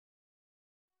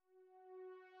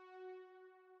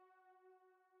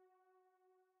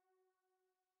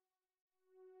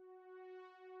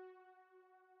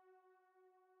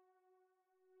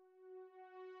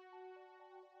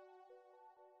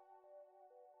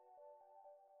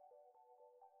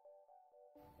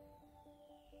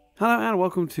Hello and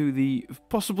welcome to the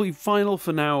possibly final,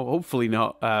 for now, hopefully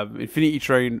not, Infinity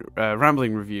Train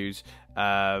rambling reviews.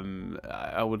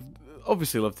 I would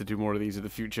obviously love to do more of these in the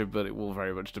future, but it will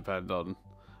very much depend on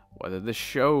whether this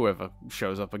show ever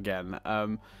shows up again.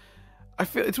 I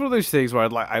feel it's one of those things where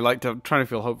I like to try to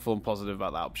feel hopeful and positive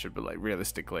about that option, but like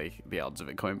realistically, the odds of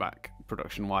it coming back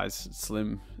production-wise,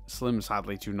 slim,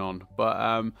 sadly to none.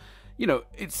 But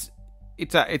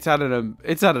it's had an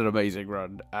amazing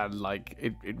run, and like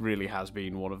it really has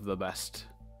been one of the best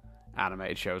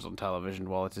animated shows on television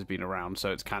while it has been around.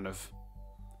 So it's kind of,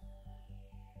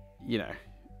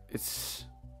 it's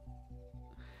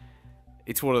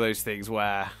one of those things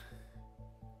where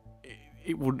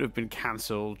it wouldn't have been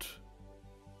cancelled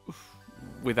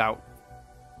without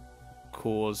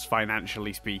cause,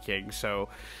 financially speaking. So,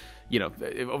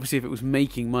 obviously if it was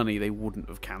making money, they wouldn't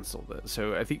have cancelled it.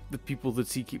 So I think the people that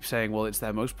keep saying, well, it's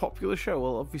their most popular show,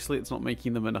 well, obviously it's not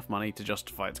making them enough money to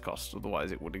justify its cost.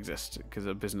 Otherwise it would exist, because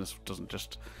a business doesn't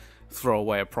just throw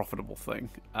away a profitable thing.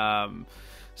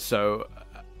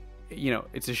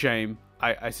 It's a shame.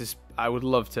 I would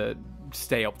love to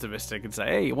stay optimistic and say,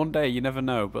 hey, one day, you never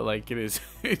know, but like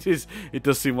it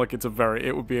does seem like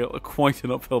it would be quite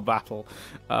an uphill battle.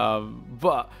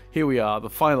 But here we are, the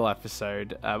final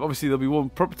episode. Obviously there'll be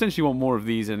potentially one more of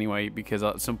these anyway, because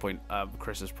at some point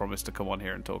Chris has promised to come on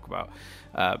here and talk about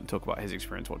his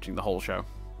experience watching the whole show.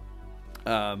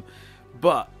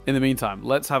 But in the meantime,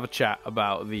 let's have a chat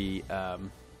about the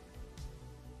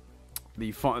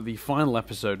final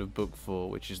episode of Book 4,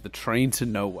 which is The Train to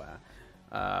Nowhere.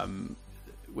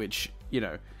 Which,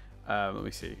 let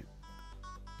me see.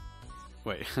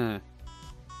 Wait. There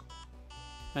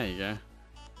you go.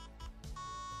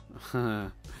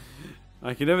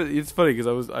 I can never. It's funny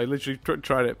because I literally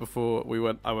tried it before I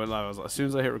went live. I was like, as soon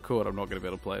as I hit record, I'm not going to be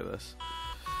able to play this.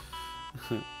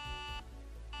 There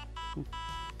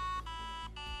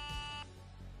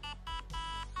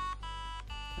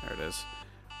it is.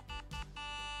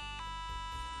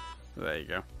 There you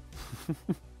go.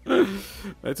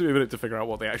 It took me a minute to figure out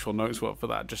what the actual notes were for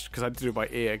that, just because I had to do it by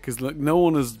ear, because no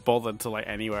one has bothered to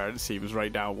anywhere, it seems,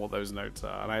 write down what those notes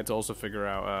are, and I had to also figure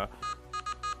out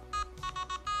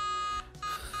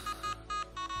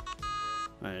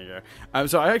there you go.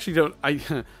 So I actually don't.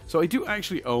 So I do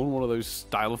actually own one of those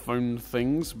stylophone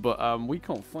things, but we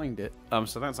can't find it.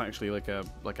 So that's actually like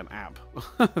an app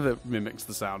that mimics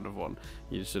the sound of one.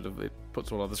 You just it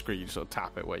puts one on the screen. You sort of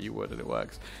tap it where you would, and it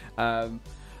works. I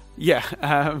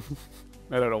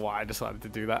don't know why I decided to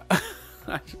do that.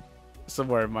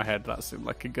 Somewhere in my head, that seemed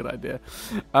like a good idea.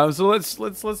 So let's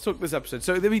talk this episode.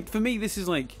 So for me, this is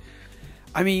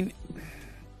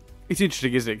it's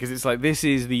interesting, isn't it? Because it's this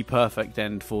is the perfect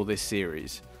end for this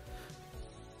series.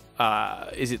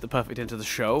 Is it the perfect end to the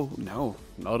show? No,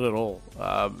 not at all.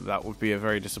 That would be a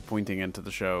very disappointing end to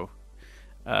the show.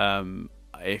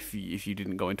 If you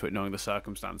didn't go into it knowing the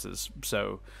circumstances.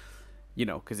 So,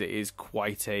 because it is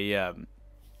quite a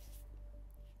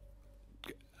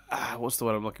what's the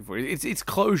word I'm looking for? It's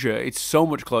closure. It's so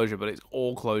much closure, but it's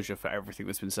all closure for everything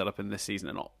that's been set up in this season,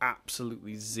 and not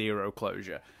absolutely zero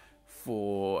closure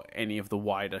for any of the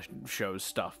wider show's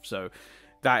stuff. So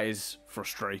that is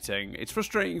frustrating. It's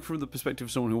frustrating from the perspective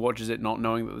of someone who watches it not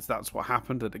knowing that that's what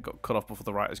happened, that it got cut off before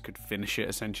the writers could finish it,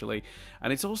 essentially.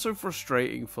 And it's also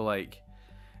frustrating for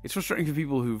it's frustrating for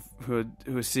people who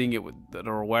are seeing it that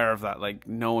are aware of that,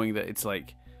 knowing that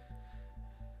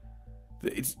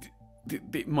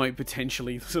it might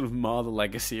potentially sort of mar the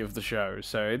legacy of the show.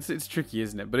 So it's tricky,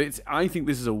 isn't it? But I think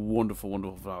this is a wonderful,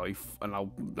 wonderful finale, and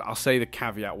I'll say the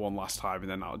caveat one last time, and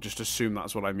then I'll just assume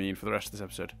that's what I mean for the rest of this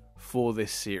episode for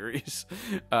this series,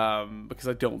 because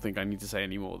I don't think I need to say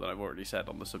any more than I've already said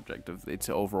on the subject of its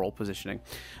overall positioning.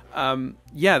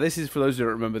 This is for those who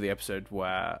don't remember the episode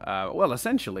where,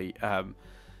 essentially,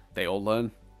 they all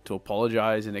learn to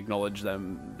apologize and acknowledge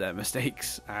their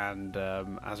mistakes, and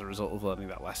as a result of learning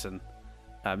that lesson,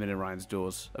 Min and Ryan's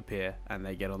doors appear, and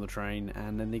they get on the train,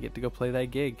 and then they get to go play their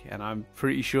gig. And I'm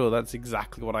pretty sure that's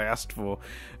exactly what I asked for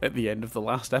at the end of the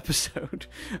last episode.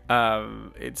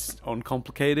 It's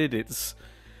uncomplicated. It's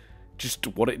just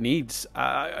what it needs.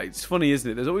 It's funny,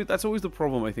 isn't it? That's always the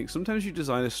problem, I think. Sometimes you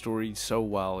design a story so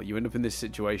well, you end up in this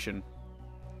situation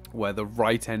where the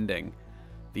right ending,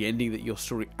 the ending that your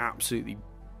story absolutely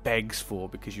begs for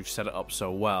because you've set it up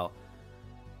so well,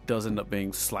 does end up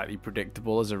being slightly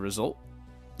predictable as a result.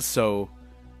 So,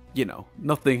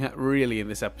 nothing really in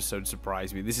this episode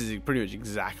surprised me. This is pretty much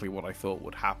exactly what I thought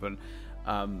would happen.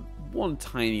 One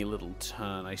tiny little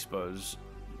turn, I suppose,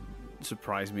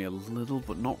 surprised me a little,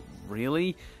 but not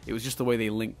really. It was just the way they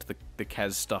linked the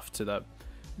Kez stuff to the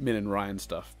Min and Ryan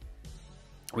stuff.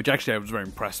 which actually I was very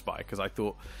impressed by, because I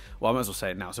thought, well, I might as well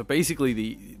say it now. So basically,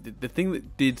 the thing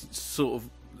that did sort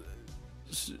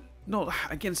of, not,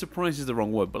 again, surprise is the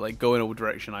wrong word, but like go in a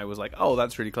direction I was like, oh,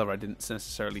 that's really clever, I didn't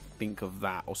necessarily think of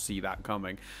that or see that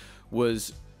coming,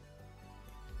 was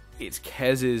it's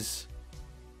Kez's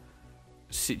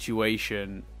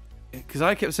situation. Because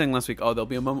I kept saying last week, oh, there'll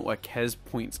be a moment where Kez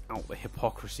points out the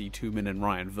hypocrisy to Min and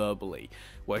Ryan verbally,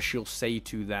 where she'll say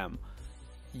to them,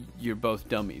 you're both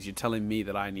dummies. You're telling me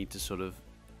that I need to sort of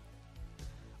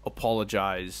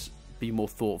apologize, be more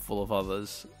thoughtful of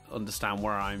others, understand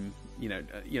where I'm,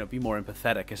 be more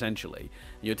empathetic, essentially.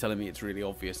 You're telling me it's really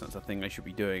obvious that's a thing I should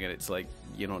be doing, and it's like,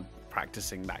 you're not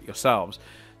practicing that yourselves.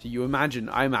 So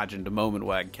I imagined a moment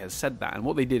where Kez said that, and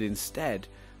what they did instead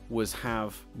was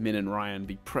have Min and Ryan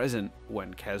be present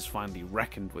when Kez finally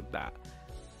reckoned with that,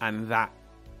 and that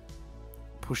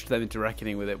pushed them into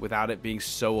reckoning with it without it being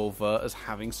so overt as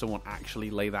having someone actually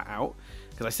lay that out.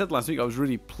 Because I said last week I was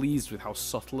really pleased with how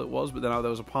subtle it was, but then there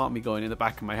was a part of me going in the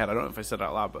back of my head, I don't know if I said it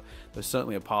out loud, but there's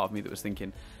certainly a part of me that was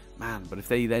thinking, man, but if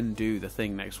they then do the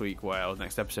thing next week or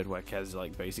next episode where Kez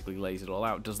like basically lays it all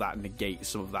out, does that negate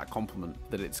some of that compliment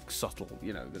that it's subtle,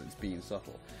 that it's being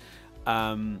subtle?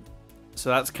 So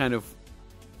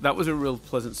that was a real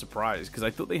pleasant surprise, because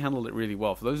I thought they handled it really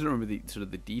well. For those who remember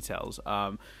the details,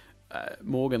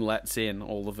 Morgan lets in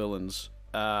all the villains,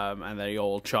 and they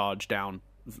all charge down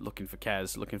looking for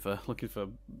Kez, looking for.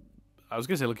 I was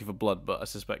going to say looking for blood, but I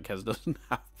suspect Kez doesn't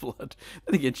have blood.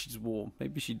 Then again, she's warm.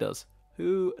 Maybe she does.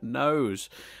 Who knows?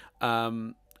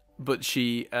 But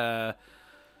she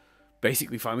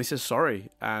basically finally says sorry,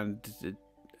 and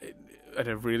at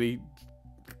a really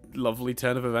lovely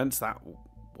turn of events that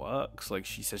works. Like,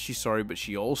 she says she's sorry, but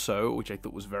she also, which I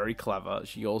thought was very clever,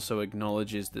 she also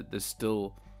acknowledges that there's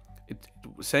still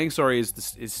saying sorry is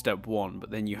step one, but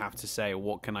then you have to say,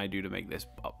 what can I do to make this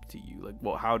up to you?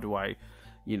 Like, how do I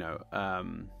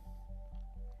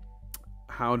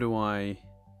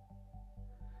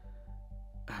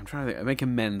I'm trying to think. Make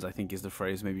amends, I think, is the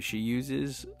phrase maybe she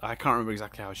uses. I can't remember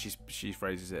exactly how she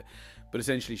phrases it, but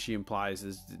essentially she implies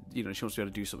she wants to be able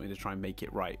to do something to try and make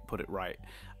it right, put it right,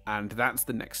 and that's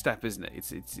the next step, isn't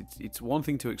it? It's one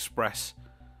thing to express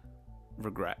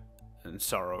regret and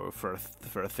sorrow for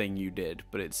a thing you did,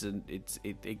 but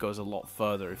it goes a lot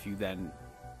further if you then,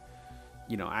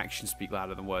 actions speak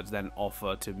louder than words, then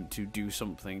offer to do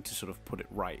something to sort of put it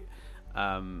right.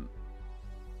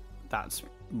 That's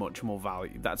much more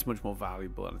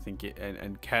valuable, and I think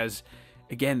and Kez,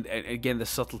 again the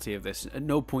subtlety of this. At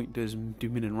no point do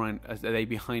Min and Ryan are they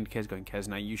behind Kez going, Kez,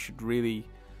 now you should really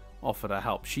offer to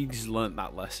help. She's learned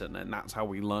that lesson, and that's how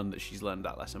we learn that she's learned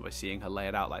that lesson, by seeing her lay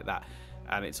it out like that.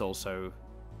 And it's also,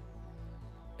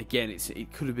 again,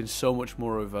 it could have been so much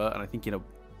more overt, and I think a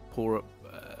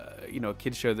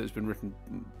kids show that's been written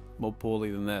more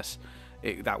poorly than this,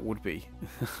 that would be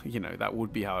that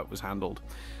would be how it was handled.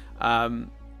 So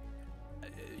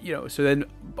then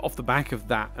off the back of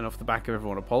that, and off the back of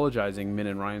everyone apologizing, Min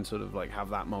and Ryan sort of like have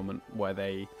that moment where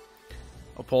they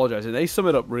apologize, and they sum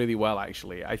it up really well,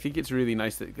 actually. I think it's really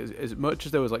nice that, because as much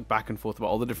as there was like back and forth about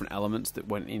all the different elements that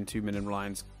went into Min and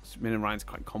Ryan's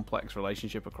quite complex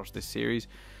relationship across this series,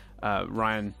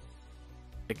 Ryan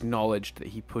acknowledged that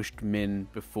he pushed Min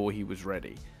before he was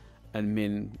ready, and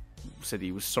Min said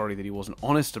he was sorry that he wasn't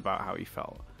honest about how he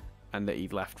felt, and that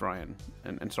he'd left Ryan,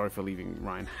 and sorry for leaving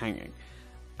Ryan hanging.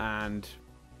 And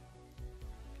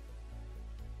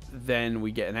then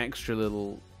we get an extra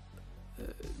little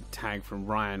tag from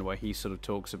Ryan where he sort of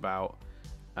talks about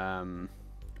let's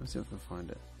see if I can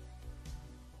find it.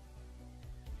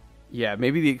 Yeah,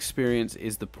 maybe the experience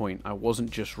is the point. I wasn't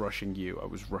just rushing you, I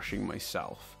was rushing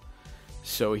myself.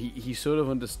 So he sort of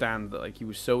understands that, like, he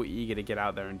was so eager to get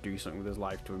out there and do something with his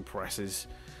life to impress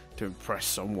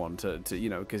someone, to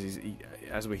because he,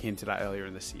 as we hinted at earlier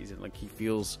in the season, like, he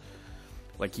feels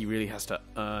like he really has to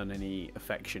earn any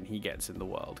affection he gets in the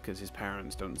world, because his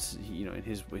parents don't, in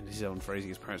his own phrasing,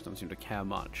 his parents don't seem to care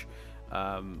much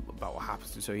about what happens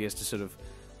to him. So he has to sort of,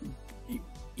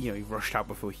 he rushed out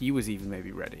before he was even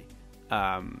maybe ready.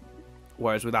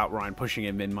 Whereas without Ryan pushing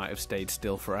him, Min might have stayed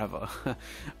still forever.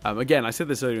 Again, I said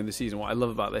this earlier in the season, what I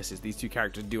love about this is these two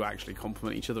characters do actually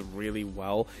complement each other really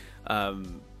well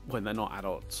when they're not at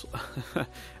odds.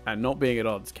 And not being at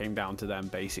odds came down to them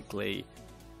basically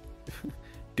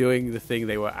doing the thing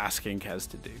they were asking Kez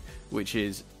to do, which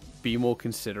is be more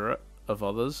considerate of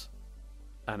others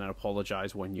and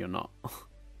apologize when you're not.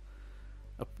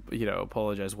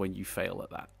 Apologize when you fail at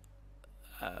that.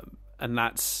 And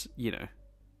that's,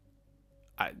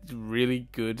 really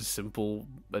good, simple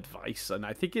advice. And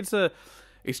I think it's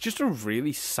it's just a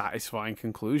really satisfying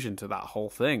conclusion to that whole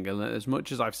thing. And as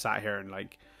much as I've sat here and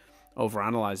like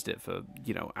overanalyzed it for,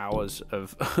 you know, hours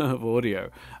of audio,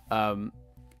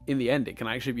 in the end, it can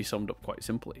actually be summed up quite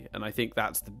simply. And I think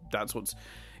that's what's...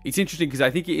 It's interesting because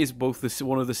I think it is both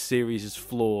one of the series'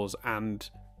 flaws and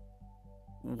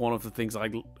one of the things I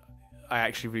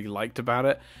actually really liked about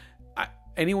it.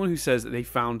 Anyone who says that they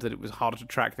found that it was harder to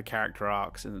track the character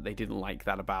arcs and that they didn't like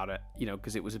that about it, you know,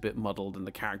 because it was a bit muddled and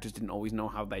the characters didn't always know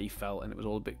how they felt and it was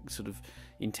all a bit sort of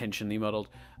intentionally muddled,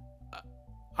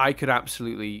 I could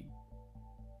absolutely...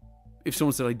 If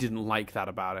someone said I didn't like that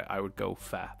about it, I would go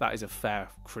fair. That is a fair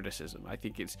criticism. I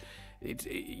think it's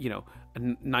you know, a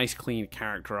nice clean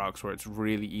character arcs where it's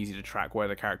really easy to track where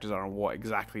the characters are and what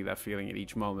exactly they're feeling at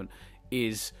each moment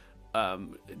is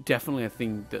definitely a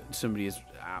thing that somebody is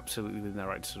absolutely within their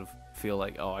right to sort of feel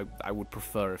like, oh, I would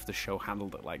prefer if the show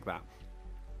handled it like that.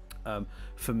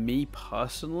 For me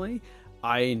personally,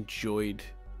 I enjoyed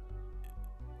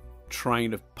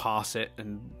trying to parse it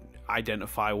and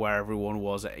identify where everyone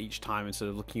was at each time and sort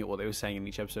of looking at what they were saying in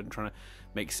each episode and trying to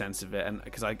make sense of it. And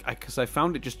because I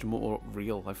found it just more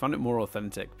real, I found it more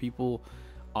authentic. People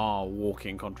are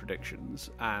walking contradictions,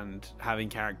 and having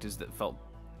characters that felt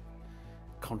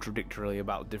contradictorily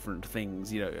about different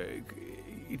things, you know,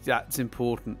 that's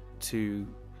important to...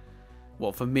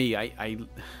 Well, for me, I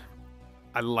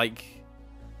like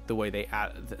the way they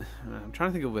add... I'm trying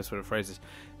to think of the best way to phrase this.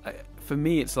 For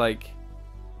me, it's like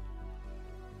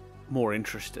more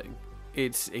interesting.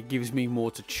 It gives me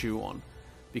more to chew on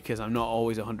because I'm not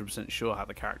always 100% sure how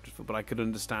the characters feel, but I could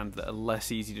understand that a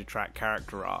less easy to track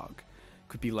character arc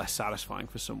could be less satisfying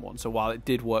for someone. So while it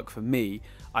did work for me,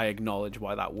 I acknowledge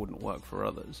why that wouldn't work for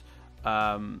others.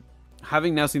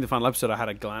 Having now seen the final episode, I had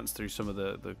a glance through some of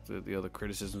the other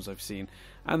criticisms I've seen,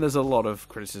 and there's a lot of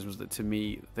criticisms that to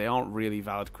me they aren't really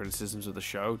valid criticisms of the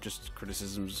show, just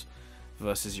criticisms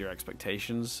versus your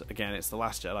expectations. Again, it's the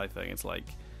Last Jedi thing. It's like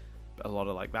a lot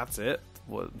of like, that's it,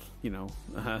 what, you know,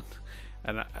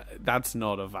 and that's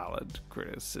not a valid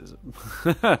criticism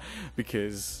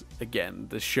because again,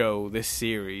 this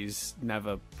series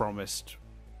never promised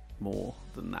more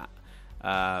than that.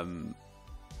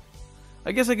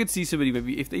 I guess I could see somebody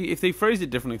maybe if they phrased it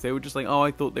differently, if they were just like, oh,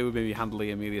 I thought they would maybe handle the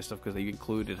Amelia stuff because they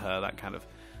included her,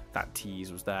 that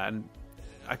tease was there, and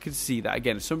I could see that.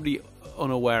 Again, somebody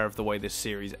unaware of the way this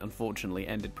series unfortunately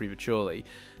ended prematurely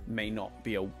may not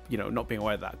be not being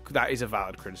aware of that is a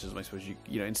valid criticism, I suppose.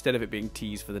 You know, instead of it being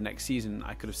teased for the next season,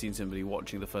 I could have seen somebody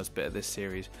watching the first bit of this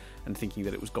series and thinking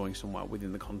that it was going somewhere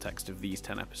within the context of these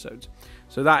 10 episodes.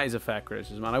 So that is a fair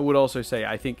criticism. And I would also say,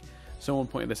 I think someone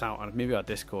pointed this out on maybe our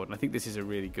Discord, and I think this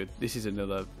is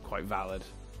another quite valid,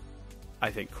 I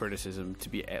think, criticism to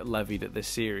be levied at this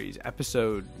series.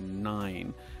 Episode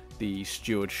 9, the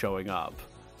steward showing up,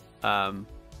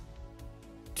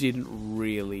 didn't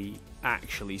really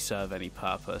actually serve any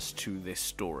purpose to this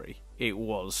story. It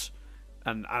was,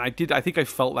 and I think I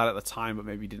felt that at the time, but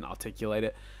maybe didn't articulate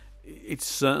it. It's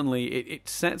certainly it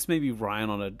sets maybe Ryan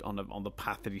on the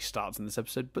path that he starts in this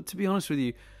episode. But to be honest with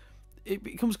you, it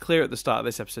becomes clear at the start of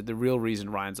this episode the real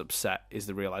reason Ryan's upset is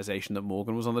the realization that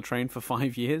Morgan was on the train for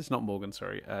 5 years. Not Morgan,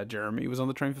 sorry, Jeremy was on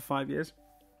the train for 5 years.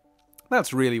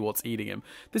 That's really what's eating him.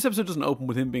 This episode doesn't open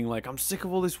with him being like, I'm sick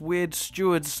of all this weird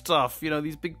steward stuff. You know,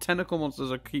 these big tentacle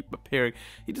monsters keep appearing.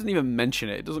 He doesn't even mention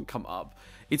it. It doesn't come up.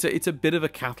 It's a bit of a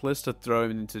catalyst to throw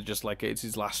him into just like, it's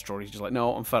his last straw. He's just like,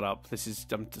 no, I'm fed up. I'm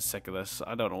just sick of this.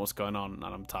 I don't know what's going on and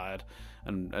I'm tired.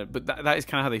 But that is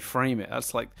kind of how they frame it.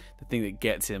 That's like the thing that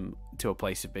gets him to a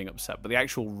place of being upset. But the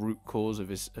actual root cause of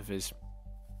his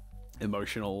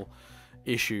emotional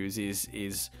issues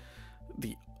is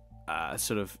the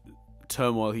sort of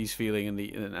turmoil he's feeling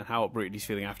and how uprooted he's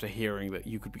feeling after hearing that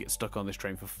you could get stuck on this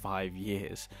train for 5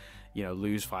 years, you know,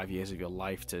 lose 5 years of your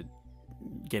life to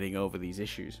getting over these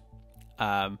issues.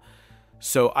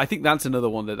 So I think that's another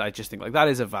one that I just think like that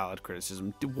is a valid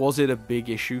criticism. Was it a big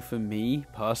issue for me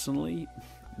personally?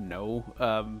 No,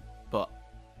 but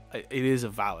it is a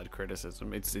valid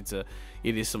criticism. It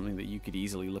is something that you could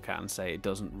easily look at and say it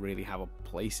doesn't really have a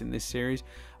place in this series.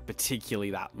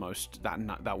 Particularly that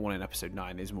one in episode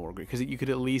 9 is more good because you could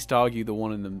at least argue the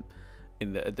one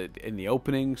in the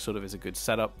opening sort of is a good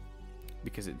setup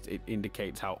because it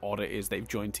indicates how odd it is they've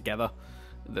joined together,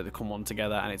 that they come on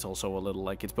together, and it's also a little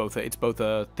like it's both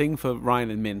a thing for Ryan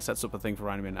and Min, sets up a thing for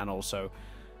Ryan and Min, and also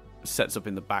sets up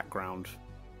in the background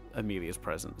Amelia's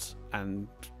presence and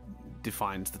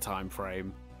defines the time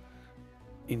frame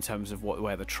in terms of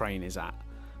where the train is at.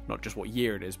 Not just what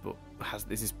year it is, but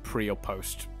this is pre or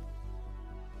post,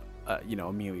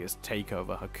 Amelia's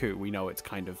takeover, her coup. We know it's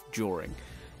kind of during.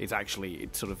 it's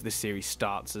sort of, this series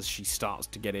starts as she starts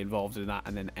to get involved in that,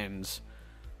 and then ends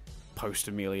post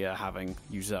Amelia having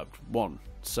usurped one.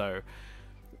 So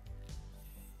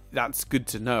that's good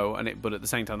to know, but at the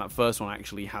same time, that first one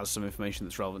actually has some information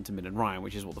that's relevant to Min and Ryan,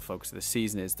 which is what the focus of this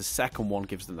season is. The second one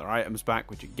gives them their items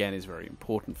back, which again is very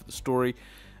important for the story.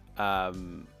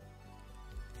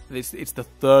 It's the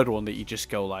third one that you just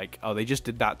go like, oh, they just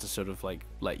did that to sort of like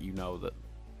let you know that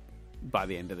by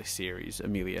the end of this series,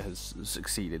 Amelia has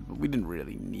succeeded, but we didn't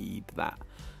really need that.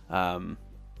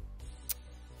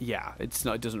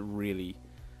 It doesn't really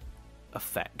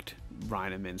affect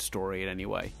Ryan and Min's story in any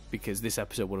way, because this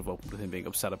episode would have opened with him being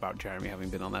upset about Jeremy having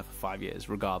been on there for 5 years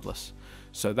regardless.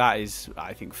 So that is,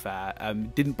 I think, fair.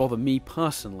 Didn't bother me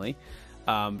personally,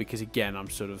 because again, I'm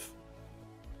sort of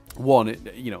all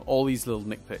these little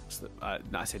nitpicks that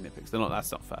I say nitpicks,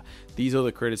 that's not fair. These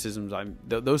other criticisms,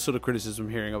 those sort of criticisms I'm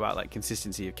hearing about, like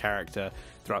consistency of character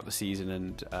throughout the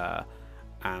season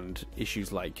and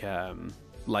issues like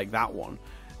that one,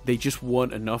 they just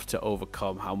weren't enough to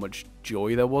overcome how much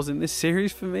joy there was in this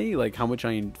series for me. Like how much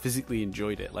I physically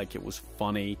enjoyed it. Like it was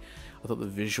funny. I thought the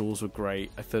visuals were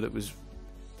great. I thought it was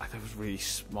really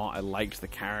smart. I liked the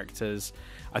characters.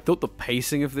 I thought the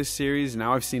pacing of this series,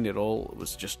 now I've seen it all,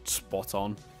 was just spot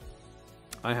on.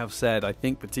 I have said, I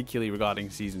think particularly regarding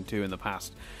season 2 in the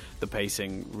past, the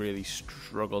pacing really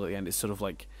struggled at the end. It's sort of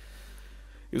like,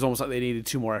 it was almost like they needed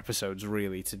 2 more episodes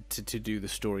really to do the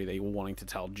story they were wanting to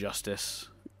tell justice.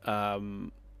 I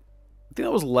think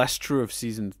that was less true of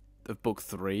book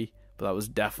 3, but that was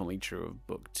definitely true of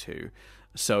book 2.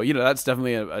 So, that's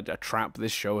definitely a trap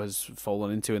this show has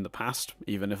fallen into in the past,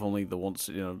 even if only the once,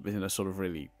 in a sort of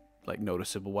really, like,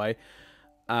 noticeable way.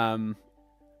 And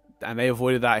they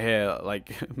avoided that here,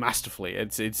 like, masterfully.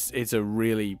 It's a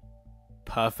really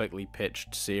perfectly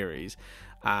pitched series.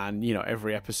 And,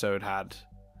 every episode had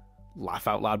laugh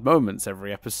out loud moments.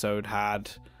 Every episode had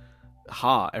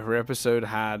heart. Every episode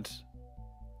had,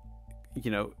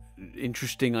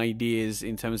 interesting ideas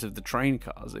in terms of the train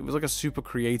cars. It was like a super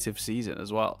creative season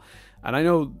as well. And I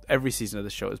know every season of the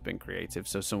show has been creative,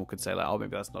 so someone could say like, oh, maybe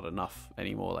that's not enough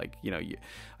anymore. Like,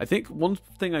 I think one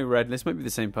thing I read, and this might be the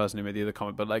same person who made the other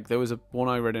comment, but like there was one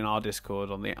I read in our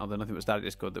Discord on the I think it was that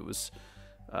Discord, that was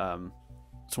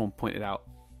someone pointed out,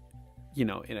 in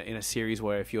a series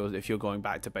where if you're going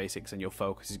back to basics and your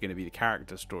focus is going to be the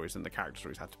character stories, then the character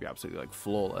stories have to be absolutely like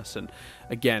flawless. And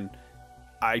again,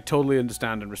 I totally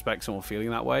understand and respect someone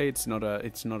feeling that way. It's not an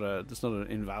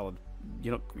invalid.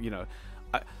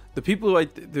 The people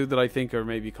that I think are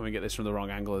maybe coming at this from the wrong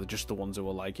angle are just the ones who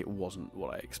are like, it wasn't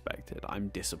what I expected. I'm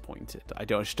disappointed. I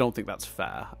just don't think that's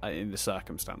fair in the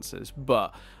circumstances.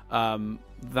 But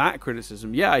that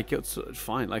criticism, it's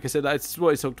fine. Like I said, that's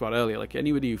what I talked about earlier. Like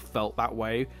anybody who felt that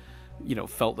way,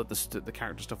 felt that the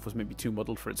character stuff was maybe too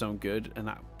muddled for its own good, and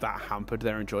that hampered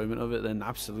their enjoyment of it, then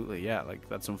absolutely, like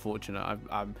that's unfortunate.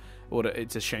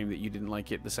 It's a shame that you didn't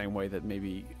like it the same way that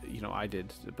maybe I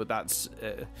did, but that's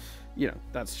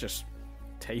that's just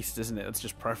taste, isn't it? That's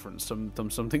just preference. Some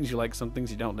things you like, some things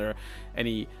you don't.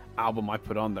 Any album I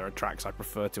put on, there are tracks I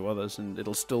prefer to others, and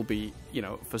it'll still be,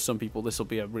 for some people this will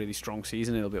be a really strong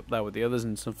season, it'll be up there with the others,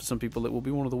 and for some people it will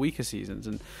be one of the weaker seasons,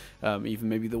 and even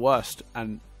maybe the worst.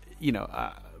 And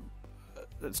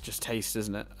that's just taste,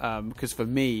 isn't it? Because for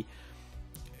me,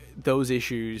 those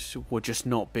issues were just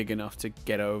not big enough to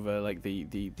get over like the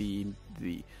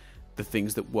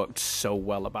things that worked so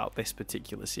well about this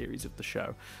particular series of the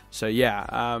show. So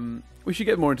we should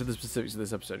get more into the specifics of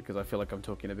this episode, because I feel like I'm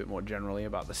talking a bit more generally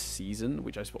about the season,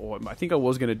 which I think I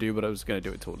was going to do, but I was going to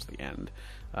do it towards the end.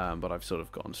 But I've sort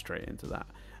of gone straight into that.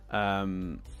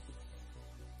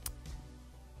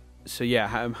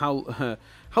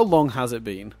 How long has it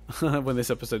been when this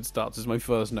episode starts is my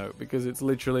first note, because it's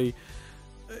literally,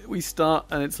 we start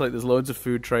and it's like there's loads of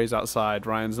food trays outside.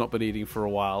 Ryan's not been eating for a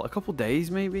while, a couple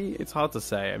days maybe, it's hard to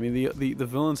say. I mean, the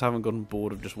villains haven't gotten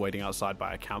bored of just waiting outside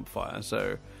by a campfire,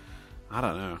 so I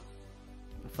don't know.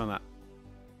 I found that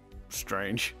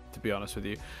strange, to be honest with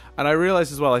you. And I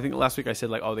realized as well, I think last week I said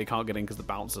like, oh, they can't get in because the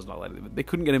bouncer's not letting them. They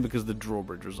couldn't get in because the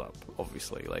drawbridge was up,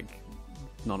 obviously. Like,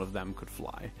 none of them could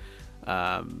fly.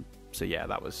 So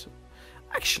that was...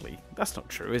 Actually, that's not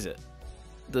true, is it?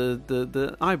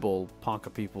 The eyeball Parker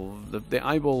people, the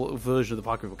eyeball version of the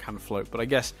Parker people can float, but I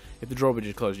guess if the drawbridge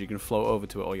is closed, you can float over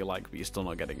to it all you like, but you're still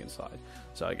not getting inside.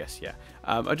 So I guess,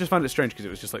 I just found it strange because it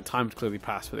was just like time had clearly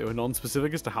passed, but they were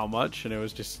non-specific as to how much, and it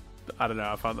was just, I don't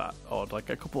know, I found that odd. Like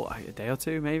a day or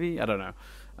two, maybe? I don't know.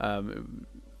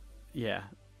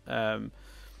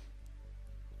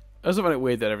 I also find it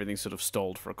weird that everything sort of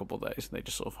stalled for a couple of days and they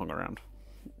just sort of hung around.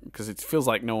 because it feels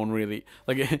like no one really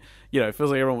like it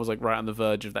feels like everyone was like right on the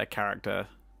verge of their character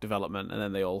development, and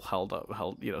then they all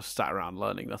sat around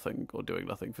learning nothing or doing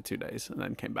nothing for 2 days, and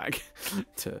then came back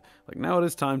to like, now it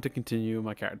is time to continue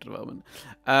my character development.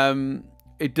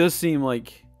 It does seem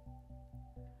like,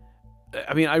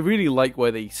 I mean, I really like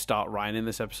where they start Ryan in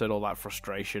this episode, all that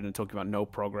frustration and talking about no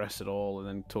progress at all, and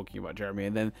then talking about Jeremy,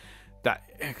 and then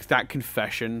that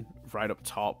confession right up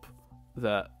top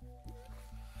that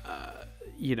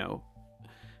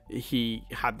he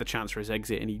had the chance for his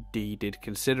exit, and he did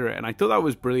consider it, and I thought that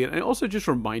was brilliant. And it also just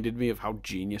reminded me of how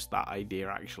genius that idea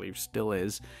actually still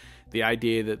is. The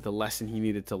idea that the lesson he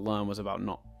needed to learn was about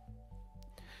not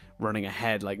running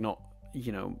ahead, like not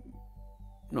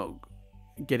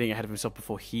getting ahead of himself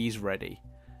before he's ready,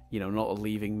 not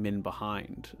leaving Min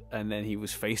behind. And then he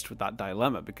was faced with that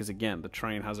dilemma because, again, the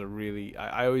train has a really,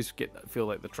 I always feel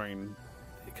like the train,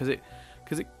 because it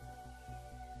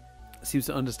seems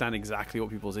to understand exactly what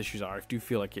people's issues are. I do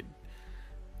feel like it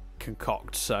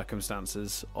concocts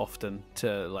circumstances often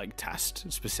to like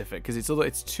test specific, because it's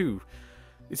too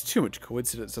much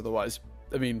coincidence otherwise.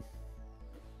 I mean,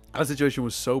 our situation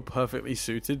was so perfectly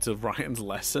suited to Ryan's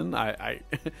lesson.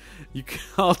 You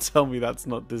can't tell me that's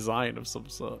not design of some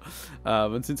sort.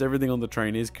 And since everything on the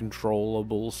train is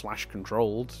controllable /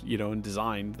 controlled, and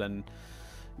designed, then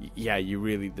yeah,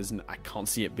 I can't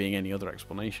see it being any other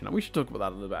explanation. And we should talk about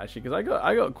that a little bit, actually, because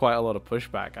I got quite a lot of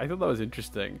pushback. I thought that was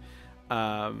interesting.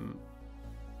 It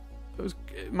was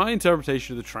my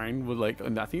interpretation of the train was like,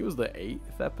 and I think it was the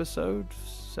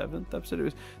 7th episode. It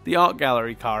was the art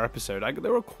gallery car episode.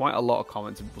 There were quite a lot of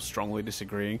comments of people strongly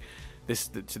disagreeing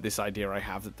to this idea I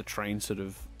have, that the train sort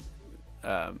of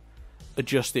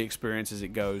adjust the experience as it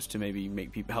goes to maybe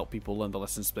help people learn the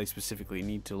lessons they specifically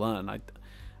need to learn.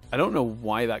 I don't know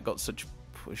why that got such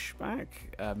pushback.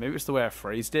 Maybe it's the way I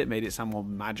phrased it made it sound more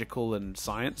magical than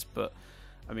science, but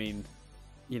I mean,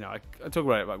 I talk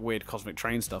about it like weird cosmic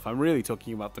train stuff. I'm really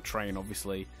talking about the train,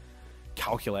 obviously,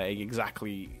 calculating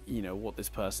exactly, what this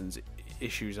person's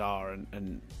issues are,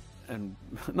 and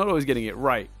not always getting it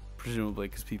right, presumably,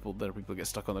 because people get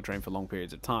stuck on the train for long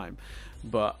periods of time,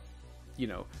 but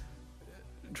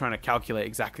trying to calculate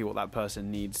exactly what that person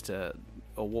needs to,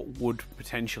 or what would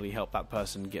potentially help that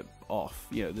person get off.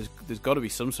 There's got to be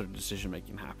some sort of decision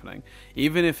making happening,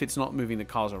 even if it's not moving the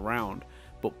cars around,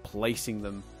 but placing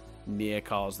them near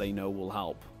cars they know will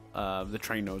help. The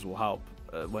train knows will help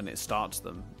when it starts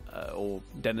them, or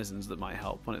denizens that might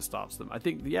help when it starts them. I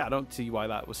think, I don't see why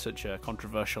that was such a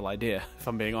controversial idea, if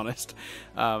I'm being honest.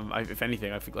 If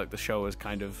anything, I think like the show has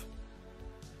kind of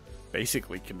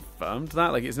basically confirmed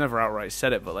that. Like, it's never outright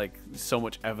said it, but like so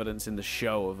much evidence in the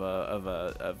show of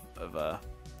a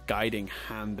guiding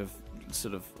hand of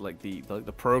sort of like the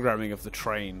programming of the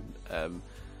train,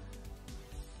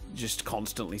 just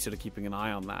constantly sort of keeping an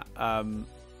eye on that.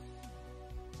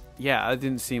 It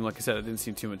didn't seem, like I said, it didn't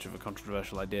seem too much of a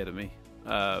controversial idea to me,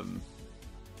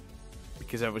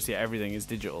 because obviously everything is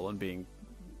digital and being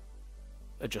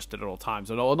adjusted at all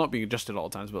times, or not being adjusted at all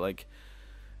times, but like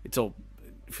it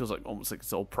feels like almost like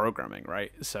it's all programming,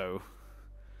 right? So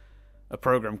a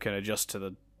program can adjust to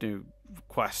the new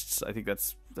requests. I think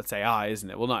that's AI, isn't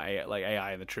it? Well, not AI, like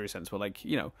AI in the true sense, but like,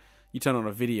 you turn on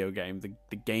a video game,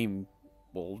 the game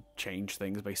will change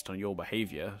things based on your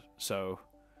behavior. So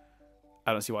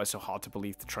I don't see why it's so hard to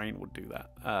believe the train would do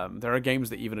that. There are games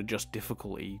that even adjust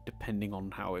difficulty depending on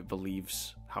how it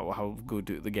believes how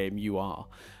good the game you are.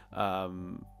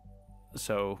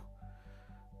 So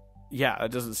yeah,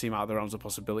 it doesn't seem out of the realms of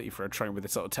possibility for a train with the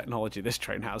sort of technology this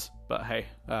train has. But hey,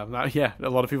 a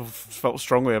lot of people felt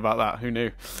strongly about that. Who knew?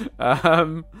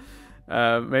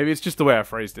 Maybe it's just the way I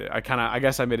phrased it. I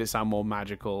guess I made it sound more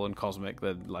magical and cosmic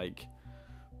than like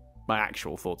my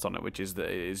actual thoughts on it, which is that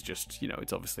it is just,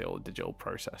 it's obviously all a digital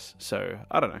process. So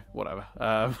I don't know, whatever.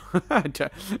 I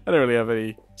don't really have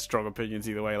any strong opinions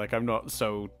either way. Like, I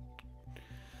didn't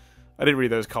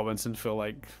read those comments and feel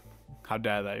like, how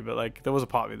dare they? But like, there was a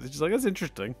part of me that's just like, that's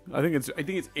interesting. I think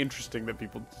it's interesting that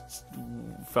people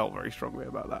felt very strongly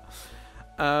about that.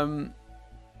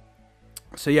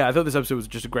 So yeah, I thought this episode was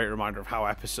just a great reminder of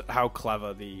how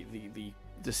clever the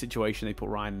situation they put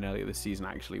Ryan in earlier this season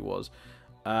actually was.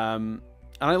 And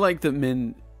I like that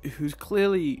Min, who's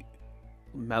clearly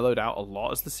mellowed out a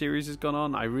lot as the series has gone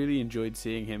on. I really enjoyed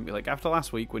seeing him, like, after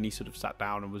last week when he sort of sat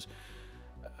down and was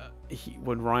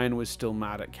when Ryan was still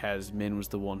mad at Kez, Min was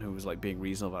the one who was like being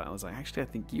reasonable about it. I was like, actually, I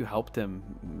think you helped him,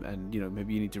 and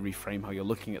maybe you need to reframe how you're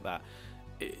looking at that.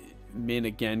 Min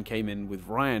again came in with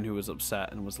Ryan, who was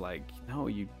upset and was like, no,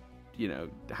 you you know,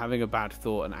 having a bad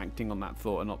thought and acting on that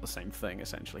thought are not the same thing,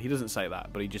 essentially. He doesn't say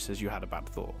that, but he just says you had a bad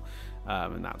thought,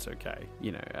 and that's okay,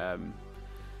 you know.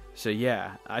 So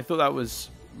yeah, I thought that was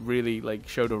really, like,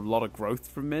 showed a lot of growth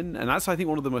from Min, and that's, I think,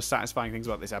 one of the most satisfying things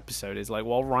about this episode is, like,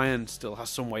 while Ryan still has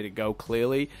some way to go,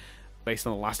 clearly, based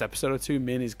on the last episode or two,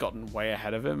 Min has gotten way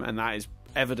ahead of him, and that is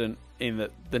evident in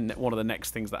that one of the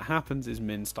next things that happens is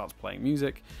Min starts playing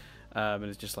music. And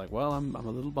it's just like, well, I'm a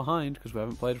little behind because we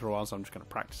haven't played for a while, so I'm just going to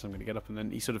practice. I'm going to get up, and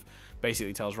then he sort of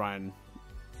basically tells Ryan,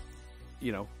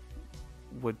 you know,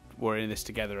 we're in this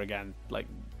together again. Like,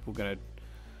 we're gonna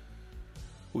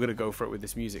go for it with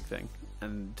this music thing.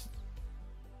 And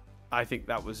I think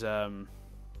that was I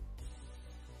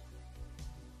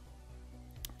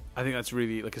think that's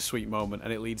really, like, a sweet moment,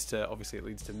 and it leads to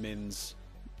Min's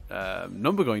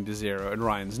number going to 0 and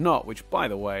Ryan's not, which, by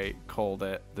the way, called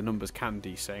it the numbers can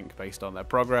desync based on their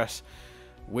progress,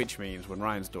 which means when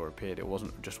Ryan's door appeared, it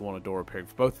wasn't just one door appearing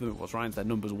for both of them, it was Ryan's. Their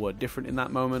numbers were different in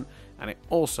that moment, and it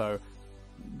also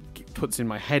puts in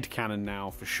my head canon now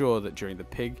for sure that during the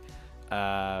pig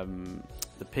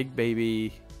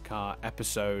baby car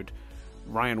episode,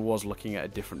 Ryan was looking at a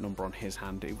different number on his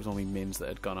hand. It was only Min's that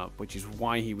had gone up, which is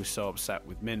why he was so upset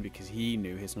with Min, because he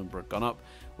knew his number had gone up,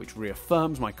 which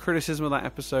reaffirms my criticism of that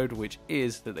episode, which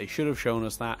is that they should have shown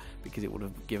us that, because it would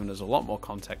have given us a lot more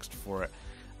context for it.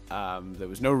 There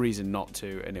was no reason not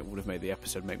to, and it would have made the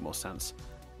episode make more sense.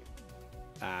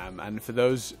 And for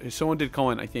those, someone did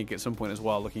comment, I think, at some point as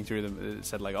well, looking through them, it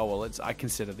said, like, oh, well, I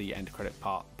consider the end credit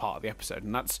part of the episode,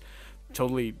 and that's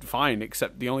totally fine,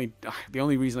 except the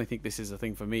only reason I think this is a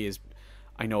thing for me is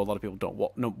I know a lot of people don't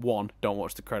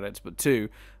watch the credits, but two,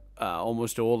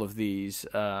 almost all of these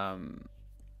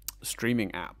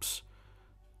streaming apps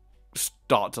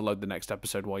start to load the next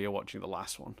episode while you're watching the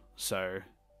last one. So,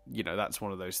 you know, that's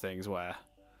one of those things where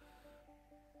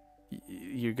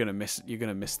you're gonna miss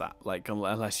that, like,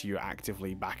 unless you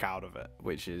actively back out of it,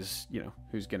 which is, you know,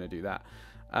 who's gonna do that.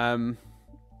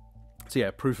 So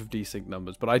yeah, proof of desync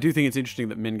numbers. But I do think it's interesting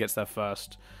that Min gets there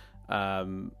first.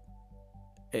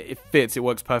 It fits. It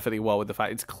works perfectly well with the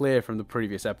fact it's clear from the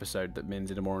previous episode that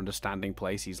Min's in a more understanding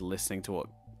place. He's listening to what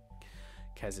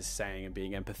Kez is saying and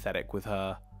being empathetic with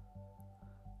her.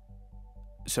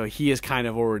 So he has kind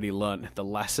of already learned the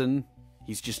lesson.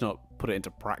 He's just not put it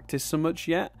into practice so much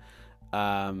yet.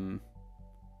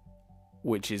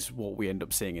 Which is what we end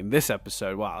up seeing in this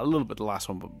episode. Well, a little bit the last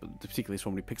one, but particularly this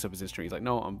one when he picks up his instrument, he's like,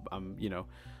 no, I'm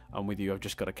with you, I've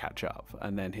just got to catch up.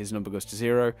 And then his number goes to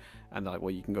 0, and they're like, well,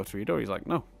 you can go through your door. He's like,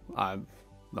 no, I'm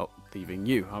not leaving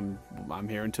you. I'm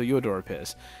here until your door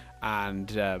appears.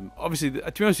 And obviously,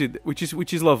 to be honest with you,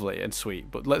 which is lovely and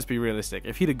sweet, but let's be realistic.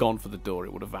 If he'd have gone for the door,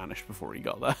 it would have vanished before he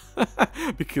got there.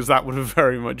 Because that would have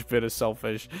very much been a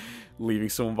selfish leaving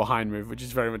someone behind move, which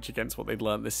is very much against what they'd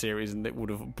learned this series, and it would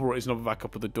have brought his number back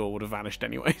up at the door, would have vanished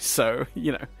anyway. So,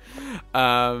 you know,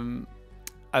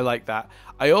 I like that.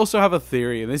 I also have a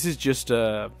theory, and this is just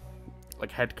a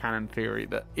headcanon theory,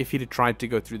 that if he'd have tried to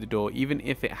go through the door, even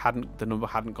if the number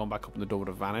hadn't gone back up and the door would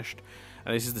have vanished.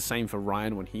 And this is the same for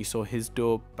Ryan when he saw his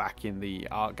door back in the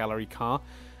art gallery car.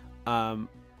 I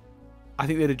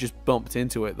think they'd have just bumped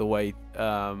into it the way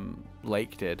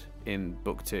Lake did in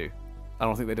book 2. I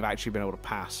don't think they'd have actually been able to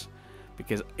pass,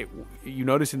 because you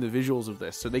notice in the visuals of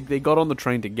this, so they got on the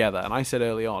train together, and I said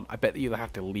early on, I bet they either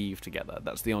have to leave together.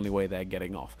 That's the only way they're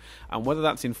getting off. And whether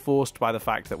that's enforced by the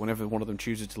fact that whenever one of them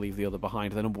chooses to leave the other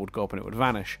behind, the number would go up and it would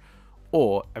vanish,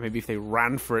 or maybe if they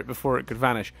ran for it before it could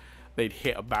vanish, they'd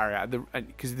hit a barrier.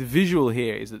 Because the visual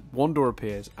here is that one door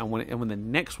appears, and when the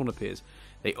next one appears,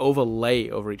 they overlay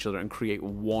over each other and create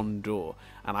one door.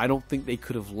 And I don't think they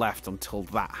could have left until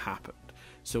that happened.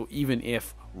 So even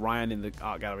if Ryan in the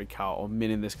art gallery car or Min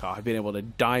in this car had been able to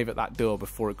dive at that door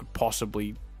before it could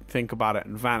possibly think about it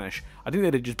and vanish, I think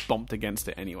they'd have just bumped against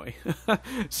it anyway.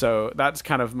 So that's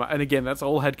kind of and again, that's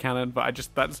all headcanon,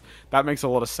 but that makes a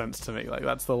lot of sense to me. Like,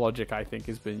 that's the logic I think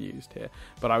has been used here.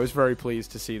 But I was very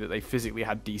pleased to see that they physically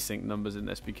had desync numbers in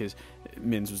this, because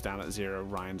Min's was down at 0,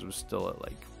 Ryan's was still at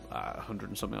like 100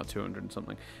 and something, or 200 and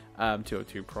something,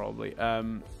 202 probably.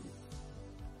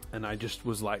 And I just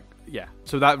was like, yeah.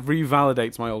 So that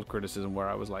revalidates my old criticism where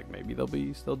I was like, maybe they'll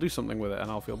do something with it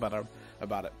and I'll feel better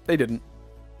about it. They didn't.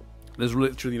 There's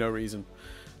literally no reason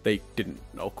they didn't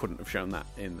or couldn't have shown that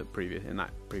in that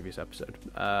previous episode.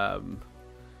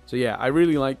 So yeah, I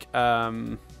really like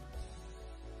there's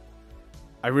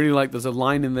a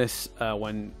line in this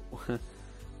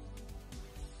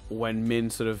when Min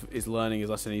sort of is learning his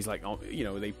lesson, he's like, you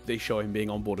know, they show him being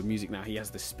on board with music now. He has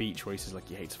this speech where he says, like,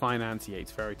 he hates finance, he hates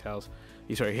fairy tales.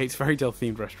 He hates fairy tale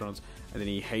themed restaurants, and then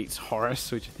he hates Horace,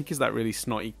 which I think is that really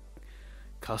snotty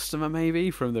customer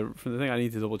maybe from the thing. I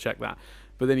need to double check that.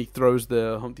 But then he throws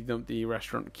the Humpty Dumpty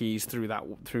restaurant keys through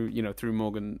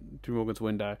Morgan's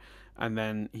window, and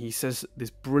then he says this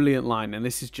brilliant line, and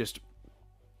this is just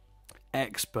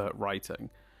expert writing,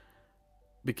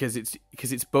 because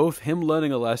it's both him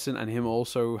learning a lesson and him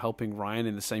also helping Ryan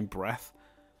in the same breath.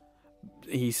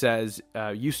 He says,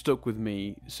 "You stuck with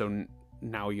me, so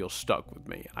now you're stuck with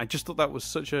me." I just thought that was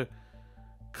such a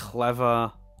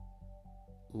clever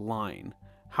line.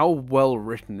 How well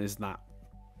written is that?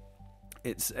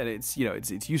 It's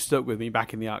you stuck with me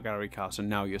back in the art gallery car, so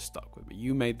now you're stuck with me.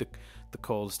 You made the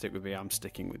call to stick with me. I'm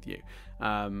sticking with you.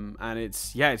 And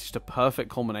it's just a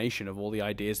perfect culmination of all the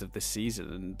ideas of this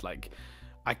season. And like,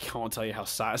 I can't tell you how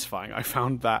satisfying I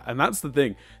found that. And that's the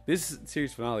thing. This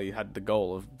series finale had the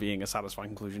goal of being a satisfying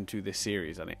conclusion to this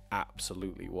series, and it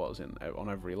absolutely was on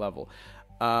every level.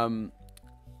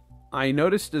 I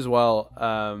noticed as well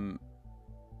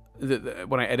that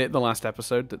when I edit the last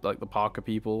episode, that like the Parker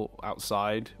people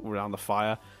outside around the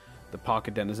fire, the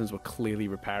Parker denizens were clearly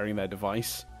repairing their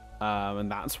device,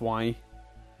 and that's why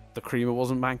the creamer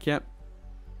wasn't back yet.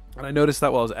 And I noticed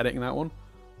that while I was editing that one.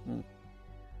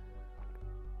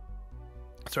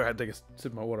 Sorry, I had to take a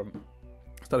sip of my water.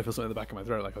 I started to feel something in the back of my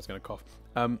throat, like I was going to cough.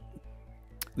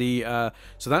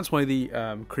 So that's why the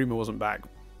creamer wasn't back.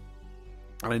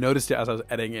 And I noticed it as I was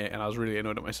editing it, and I was really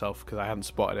annoyed at myself because I hadn't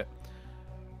spotted it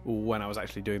when I was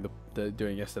actually doing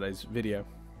doing yesterday's video.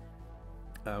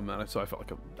 And so I felt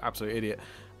like an absolute idiot.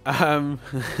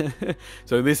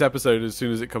 So in this episode, as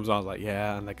soon as it comes on, I was like,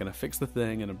 yeah, and they're going to fix the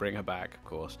thing and bring her back, of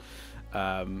course.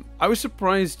 I was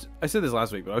surprised. I said this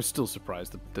last week, but I was still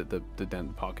surprised that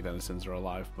the Parker denizens are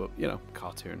alive. But, you know,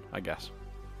 cartoon, I guess.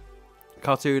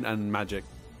 Cartoon and magic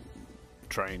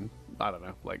train. I don't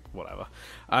know, like, whatever.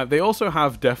 They also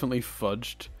have definitely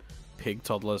fudged Pig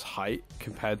Toddler's height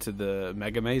compared to the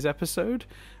Mega Maze episode.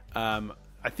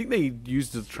 I think they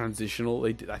used the transitional.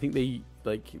 I think they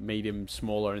like made him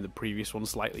smaller in the previous one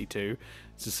slightly too,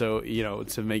 so you know,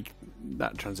 to make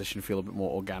that transition feel a bit more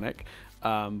organic.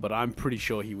 But I'm pretty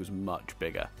sure he was much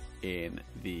bigger in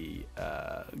the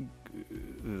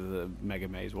Mega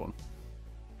Maze one.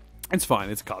 It's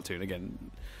fine. It's a cartoon again.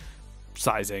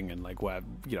 Sizing and like where,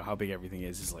 you know, how big everything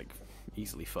is like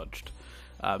easily fudged.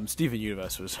 Steven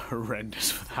Universe was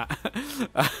horrendous for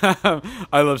that.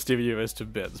 I love Steven Universe to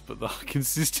bits, but the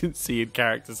consistency in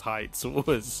characters' heights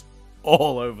was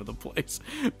all over the place,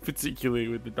 particularly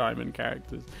with the diamond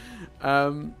characters.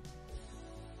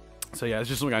 So yeah, it's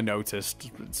just something I noticed.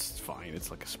 It's fine.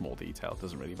 It's like a small detail. It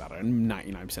doesn't really matter. And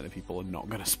 99% of people are not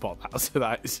going to spot that. So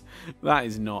that is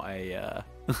not a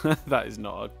that is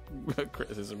not a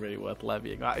criticism really worth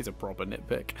levying. That is a proper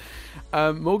nitpick.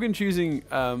 Morgan choosing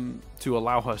to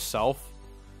allow herself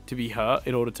to be hurt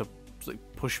in order to like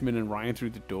push Min and Ryan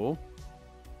through the door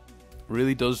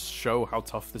really does show how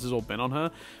tough this has all been on her,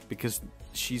 because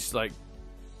she's like,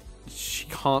 she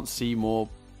can't see more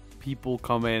people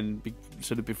come in,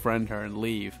 sort of befriend her and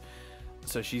leave.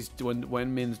 So she's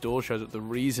when Min's door shows up, the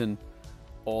reason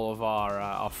all of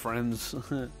our friends,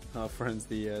 the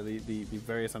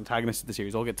various antagonists of the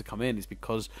series all get to come in is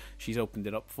because she's opened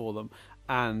it up for them,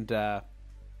 and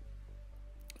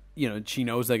you know, she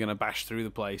knows they're going to bash through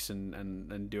the place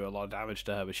and do a lot of damage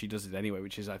to her, but she does it anyway,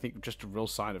 which is, I think, just a real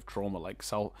sign of trauma, like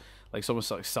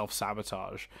almost like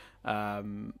self-sabotage.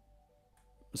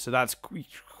 So that's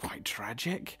quite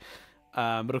tragic.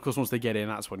 But of course, once they get in,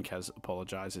 that's when Kez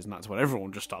apologizes, and that's when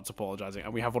everyone just starts apologizing.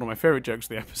 And we have one of my favorite jokes of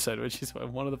the episode, which is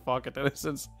when one of the Parker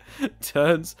denizens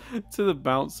turns to the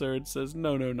bouncer and says,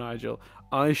 "No, Nigel,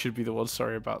 I should be the one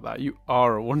sorry about that. You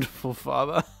are a wonderful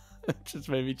father." It just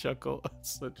made me chuckle.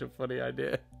 It's such a funny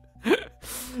idea.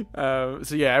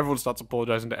 So yeah, everyone starts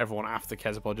apologizing to everyone after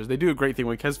Kez apologizes. They do a great thing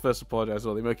when Kez first apologizes,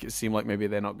 or they make it seem like maybe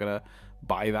they're not gonna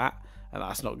buy that, and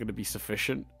that's not going to be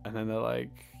sufficient. And then they're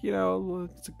like, you know,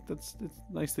 it's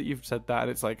nice that you've said that. And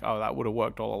it's like, oh, that would have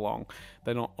worked all along.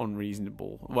 They're not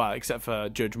unreasonable. Well, except for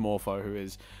Judge Morpho, who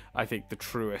is, I think, the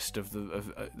truest of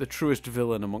the truest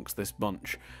villain amongst this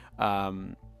bunch.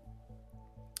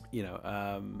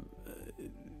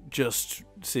 Just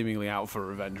seemingly out for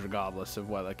revenge, regardless of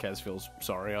whether Kez feels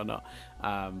sorry or not.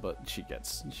 But she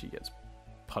gets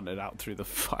punted out through the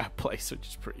fireplace, which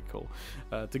is pretty cool.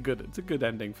 It's a good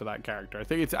ending for that character. I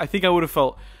think I would have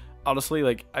felt, honestly,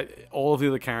 like all of the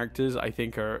other characters, I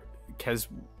think, are Kez.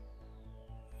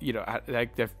 You know,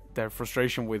 like their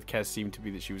frustration with Kez seemed to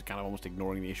be that she was kind of almost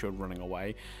ignoring the issue and running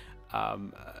away.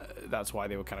 That's why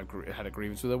they were kind of had a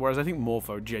grievance with her. Whereas I think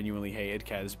Morpho genuinely hated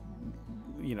Kez,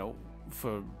 you know,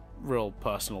 for real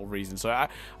personal reasons. So I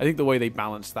think the way they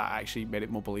balanced that actually made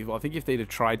it more believable. I think if they'd have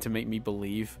tried to make me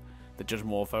believe that Judge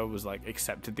Morpho was like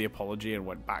accepted the apology and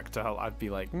went back to her, I'd be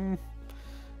like,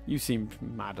 you seemed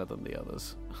madder than the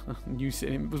others.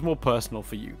 It was more personal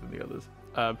for you than the others.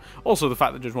 Also, the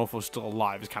fact that Judge Morpho is still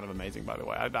alive is kind of amazing, by the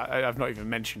way. I've not even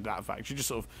mentioned that fact. She just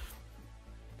sort of,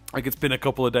 like, it's been a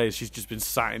couple of days, she's just been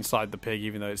sat inside the pig,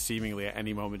 even though it's seemingly at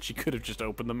any moment she could have just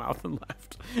opened the mouth and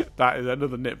left. That is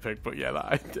another nitpick, but yeah,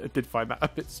 I did find that a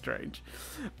bit strange.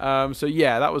 So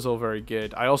yeah, that was all very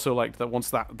good. I also liked that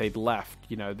once that they'd left,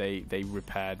 you know, they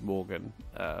repaired Morgan.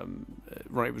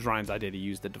 It was Ryan's idea to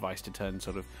use the device to turn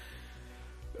sort of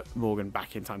Morgan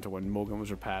back in time to when Morgan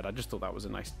was repaired. I just thought that was a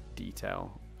nice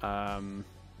detail.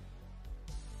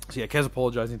 So yeah, Kez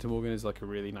apologizing to Morgan is like a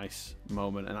really nice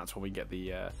moment, and that's when we get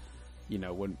the, you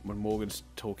know, when Morgan's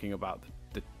talking about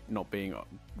the not being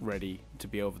ready to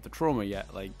be over the trauma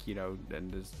yet, like, you know,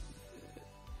 and there's,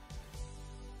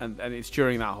 and it's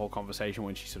during that whole conversation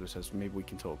when she sort of says, maybe we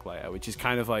can talk later, which is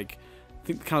kind of like, I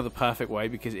think kind of the perfect way,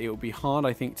 because it would be hard,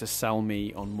 I think, to sell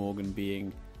me on Morgan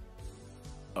being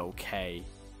okay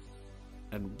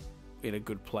and in a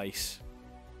good place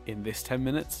in this 10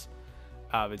 minutes.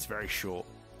 It's very short,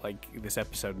 like this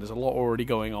episode, and there's a lot already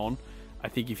going on. I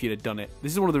think if you'd have done it,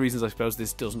 this is one of the reasons I suppose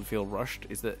this doesn't feel rushed,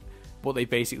 is that what they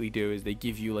basically do is they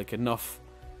give you like enough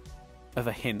of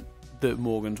a hint that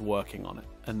Morgan's working on it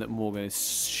and that Morgan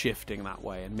is shifting that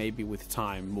way, and maybe with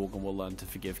time Morgan will learn to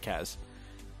forgive Kez.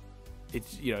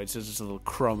 It's, you know, it's just a little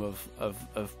crumb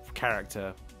of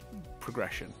character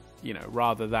progression, you know,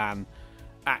 rather than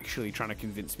actually trying to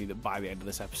convince me that by the end of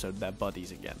this episode they're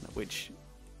buddies again, which,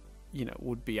 you know,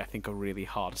 would be, I think, a really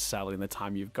hard sell in the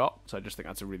time you've got. So I just think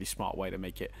that's a really smart way to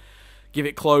make it, give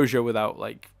it closure without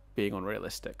like being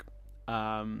unrealistic.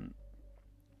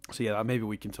 So yeah, maybe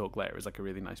we can talk later is like a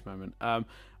really nice moment. And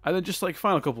then just like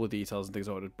final couple of details and things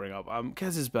I wanted to bring up.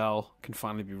 Kez's bell can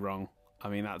finally be rung. I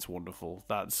mean, that's wonderful.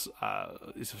 That's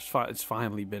it's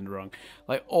finally been rung.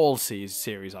 Like all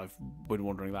series, I've been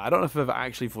wondering that. I don't know if I've ever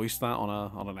actually voiced that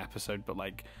on an episode, but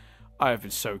like, I have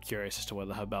been so curious as to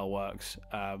whether her bell works,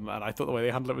 and I thought the way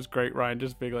they handled it was great. Ryan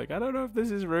just being like, I don't know if this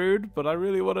is rude, but I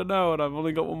really want to know, and I've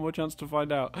only got one more chance to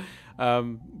find out.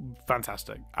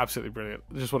 Fantastic, absolutely brilliant.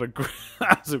 Just what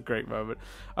that's a great moment,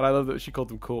 and I love that she called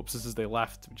them corpses as they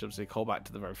left, which obviously a callback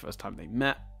to the very first time they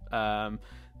met.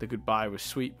 The goodbye was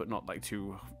sweet, but not like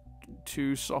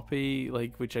too soppy,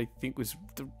 like, which I think is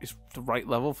the right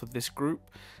level for this group.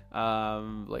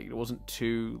 Like it wasn't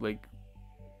too like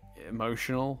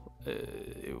emotional.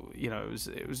 You know,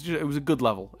 it was a good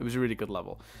level. It was a really good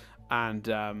level, and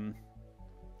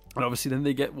obviously then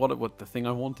they get what the thing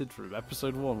I wanted from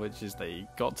episode 1, which is they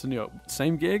got to New York,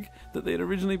 same gig that they had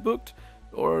originally booked,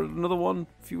 or another one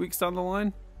a few weeks down the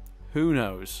line. Who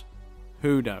knows?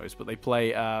 But they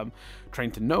play Train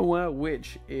to Nowhere,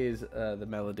 which is the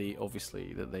melody,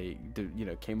 obviously, that they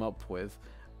came up with.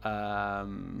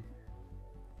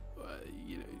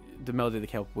 The melody they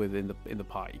came up with in the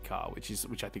party car,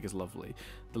 which I think is lovely.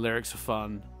 The lyrics are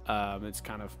fun. It's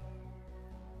kind of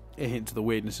a hint to the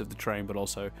weirdness of the train, but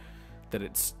also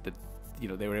that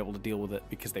they were able to deal with it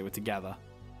because they were together.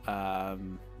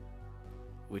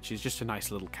 Which is just a nice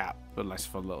little cap, a nice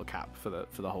fun little cap for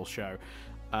the whole show.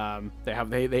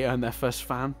 They earned their first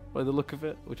fan by the look of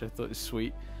it, which I thought is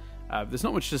sweet. There's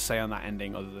not much to say on that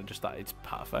ending other than just that it's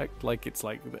perfect. Like it's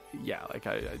like, yeah, like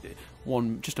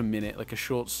just a minute, like a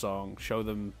short song. Show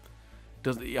them.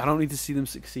 I don't need to see them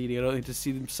succeeding. I don't need to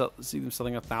see them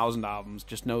selling 1,000 albums.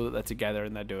 Just know that they're together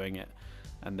and they're doing it,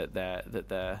 and that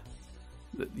they're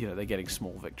getting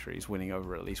small victories, winning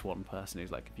over at least one person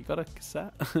who's like, have you got a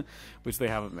cassette? Which they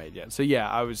haven't made yet. So yeah,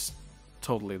 I was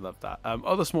totally loved that.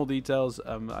 Other small details,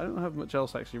 I don't have much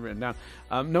else actually written down.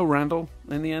 No Randall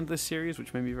in the end of this series,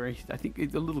 which made me I think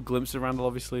a little glimpse of Randall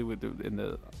obviously in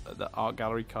the art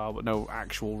gallery car, but no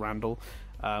actual Randall,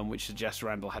 which suggests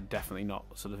Randall had definitely not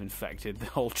sort of infected the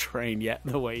whole train yet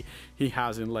the way he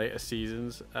has in later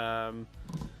seasons.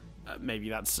 Maybe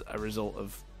that's a result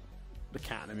of the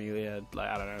cat and Amelia, like,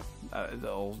 I don't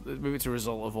know, maybe it's a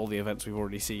result of all the events we've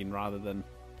already seen rather than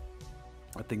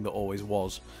a thing that always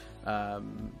was.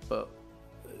 But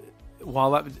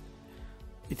while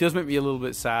it does make me a little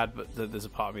bit sad, but there's a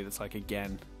part of me that's like,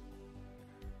 again,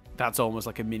 that's almost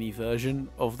like a mini version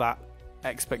of that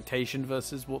expectation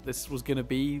versus what this was going to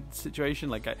be situation.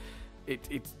 Like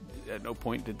it at no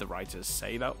point did the writers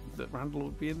say that Randall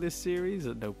would be in this series.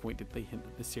 At no point did they hint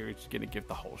that this series was going to give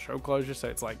the whole show closure. So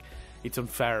it's like, it's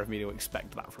unfair of me to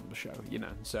expect that from the show, you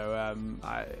know. So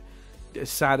as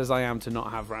sad as I am to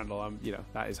not have Randall,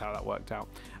 that is how that worked out.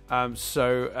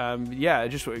 Yeah,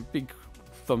 just a big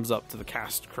thumbs up to the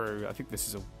cast, crew. I think this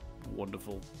is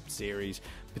wonderful series,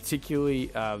 particularly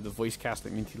the voice cast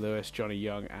like Minty Lewis, Johnny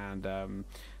Young, and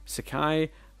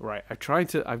Sakai. Right,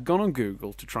 I've gone on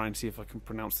Google to try and see if I can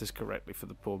pronounce this correctly for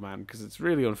the poor man, because it's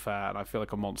really unfair, and I feel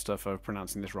like a monster for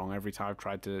pronouncing this wrong every time I've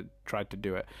tried to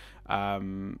do it.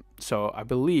 So I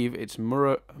believe it's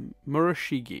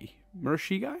Murashigi.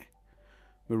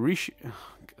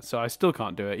 So I still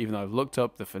can't do it, even though I've looked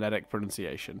up the phonetic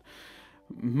pronunciation.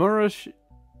 Murashigai.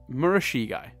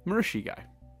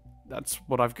 That's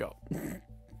what I've got.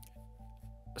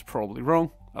 That's probably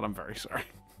wrong, and I'm very sorry.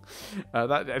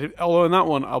 Although in that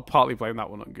one, I'll partly blame that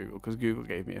one on Google, because Google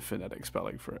gave me a phonetic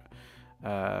spelling for it.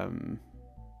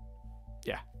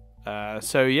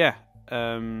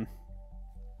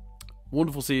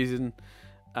 Wonderful season.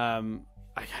 I'm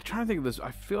trying to think of this.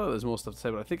 I feel like there's more stuff to say,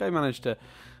 but I think I managed to,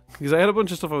 because I had a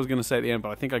bunch of stuff I was going to say at the end, but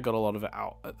I think I got a lot of it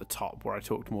out at the top where I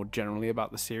talked more generally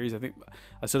about the series. I think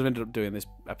I sort of ended up doing this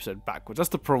episode backwards. That's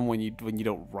the problem when you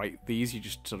don't write these. You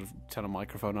just sort of turn a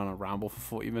microphone on and ramble for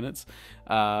 40 minutes.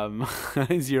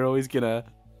 You're always gonna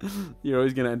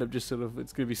end up just sort of,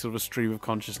 it's gonna be sort of a stream of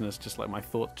consciousness, just like my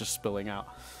thoughts just spilling out.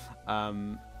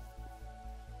 But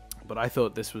I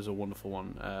thought this was a wonderful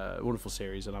one, wonderful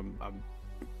series, and I'm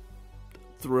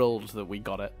thrilled that we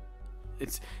got it.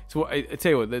 It's what I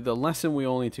tell you what, the lesson we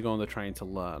all need to go on the train to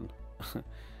learn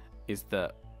is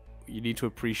that you need to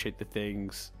appreciate the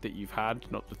things that you've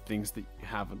had, not the things that you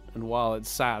haven't. And while it's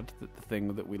sad that the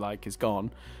thing that we like is gone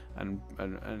and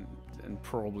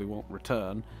probably won't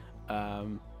return,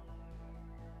 I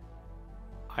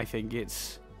think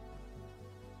it's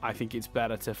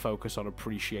better to focus on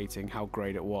appreciating how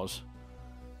great it was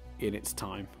in its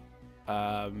time,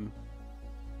 and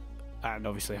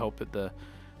obviously hope that the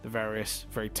various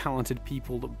very talented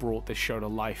people that brought this show to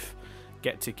life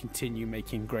get to continue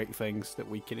making great things that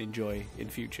we can enjoy in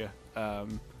future.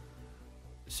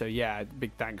 So yeah,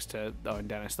 big thanks to Owen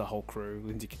Dennis, the whole crew,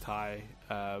 Lindsay Katai,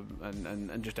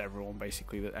 and just everyone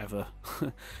basically that ever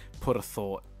put a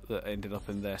thought that ended up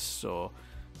in this, or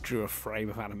drew a frame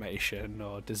of animation,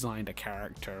 or designed a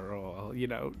character, or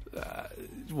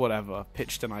whatever,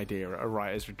 pitched an idea at a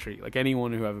writer's retreat. Like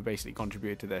anyone who ever basically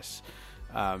contributed to this,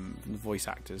 from the voice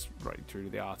actors right through to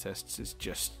the artists, is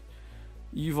just,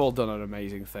 you've all done an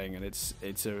amazing thing, and it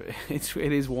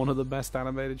is one of the best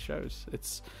animated shows.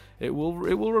 It will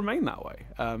remain that way.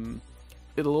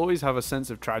 It'll always have a sense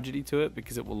of tragedy to it,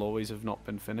 because it will always have not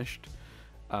been finished.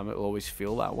 It will always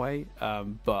feel that way.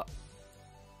 But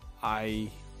I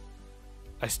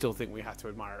still think we have to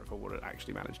admire it for what it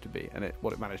actually managed to be, and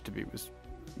what it managed to be was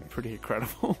pretty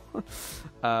incredible.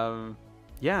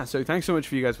 Yeah, so thanks so much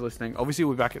for you guys for listening. Obviously,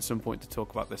 we'll be back at some point to talk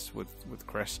about this with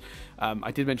Chris. I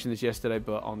did mention this yesterday,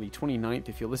 but on the 29th,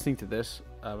 if you're listening to this,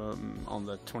 on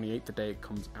the 28th, the day it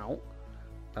comes out.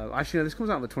 Actually, no, this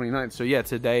comes out on the 29th. So yeah,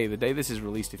 today, the day this is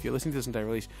released, if you're listening to this on day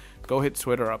release, go hit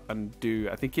Twitter up and do,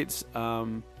 I think it's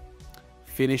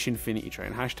Finish Infinity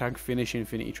Train, hashtag Finish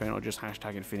Infinity Train, or just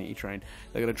hashtag Infinity Train.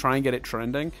 They're going to try and get it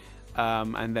trending.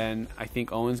 And then I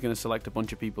think Owen's going to select a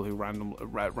bunch of people who random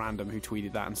who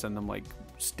tweeted that and send them like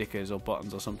stickers or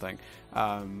buttons or something.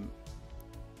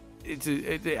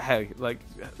 Hey, like,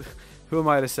 who am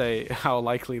I to say how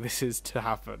likely this is to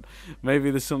happen?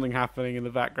 Maybe there's something happening in the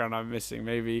background I'm missing.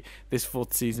 Maybe this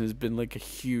fourth season has been like a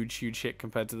huge hit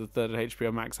compared to the third at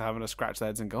HBO Max, having to scratch their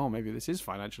heads and go, oh, maybe this is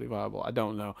financially viable. I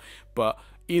don't know, but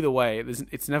either way,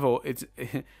 it's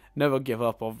never give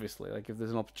up. Obviously, like if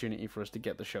there's an opportunity for us to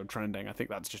get the show trending, I think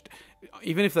that's just,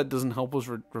 even if that doesn't help us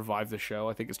revive the show,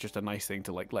 I think it's just a nice thing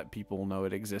to like let people know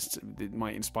it exists. It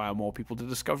might inspire more people to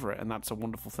discover it, and that's a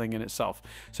wonderful thing in itself.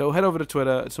 So head over to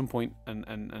Twitter at some point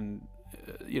and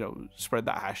spread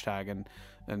that hashtag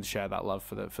and share that love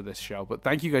for this show. But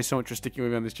thank you guys so much for sticking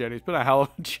with me on this journey. It's been a hell of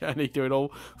a journey doing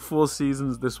all 4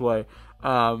 seasons this way.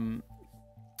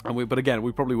 But again,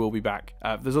 we probably will be back.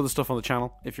 There's other stuff on the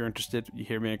channel if you're interested. You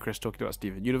hear me and Chris talking about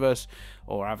Steven Universe,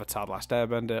 or Avatar: The Last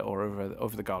Airbender, or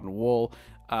Over the Garden Wall,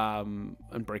 and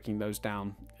breaking those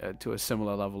down to a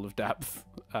similar level of depth,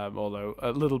 although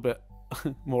a little bit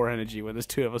more energy when there's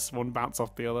 2 of us, one bounce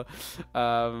off the other.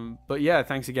 But yeah,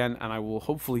 thanks again, and I will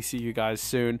hopefully see you guys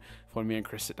soon when me and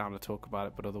Chris sit down to talk about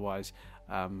it. But otherwise,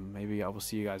 maybe I will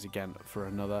see you guys again for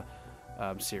another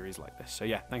series like this. So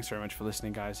yeah, thanks very much for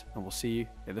listening, guys, and we'll see you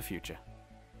in the future.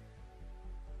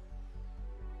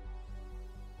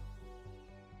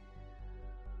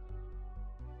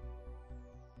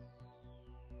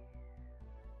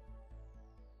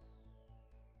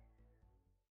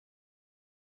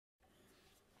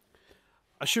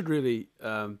 I should really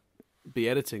be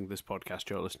editing this podcast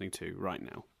you're listening to right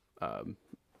now,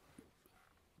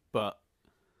 but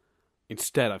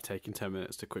Instead, I've taken 10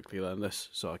 minutes to quickly learn this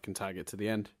so I can tag it to the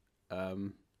end.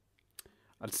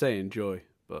 I'd say enjoy,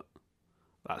 but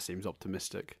that seems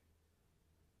optimistic.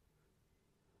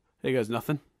 Here goes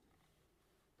nothing.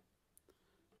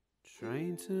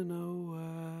 Train to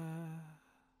nowhere.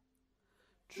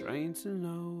 Train to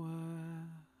nowhere.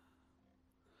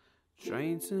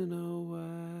 Train to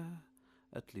nowhere.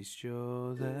 At least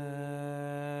you're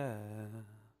there.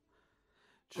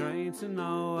 Train to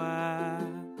nowhere.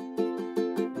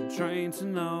 Train to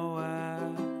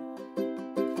nowhere.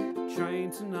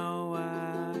 Train to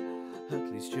nowhere.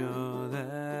 At least you're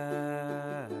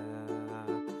there.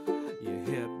 You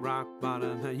hit rock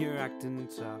bottom and you're acting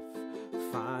tough.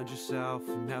 Find yourself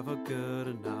never good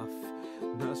enough.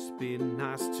 Must be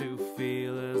nice to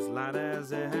feel as light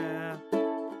as air.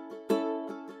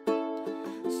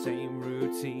 Same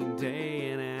routine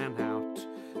day in and out.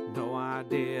 No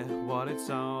idea what it's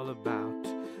all about.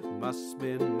 Must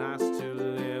be nice to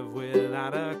live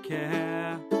without a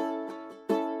care.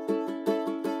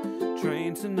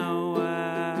 Train to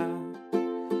nowhere.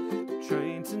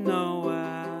 Train to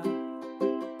nowhere.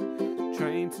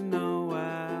 Train to nowhere.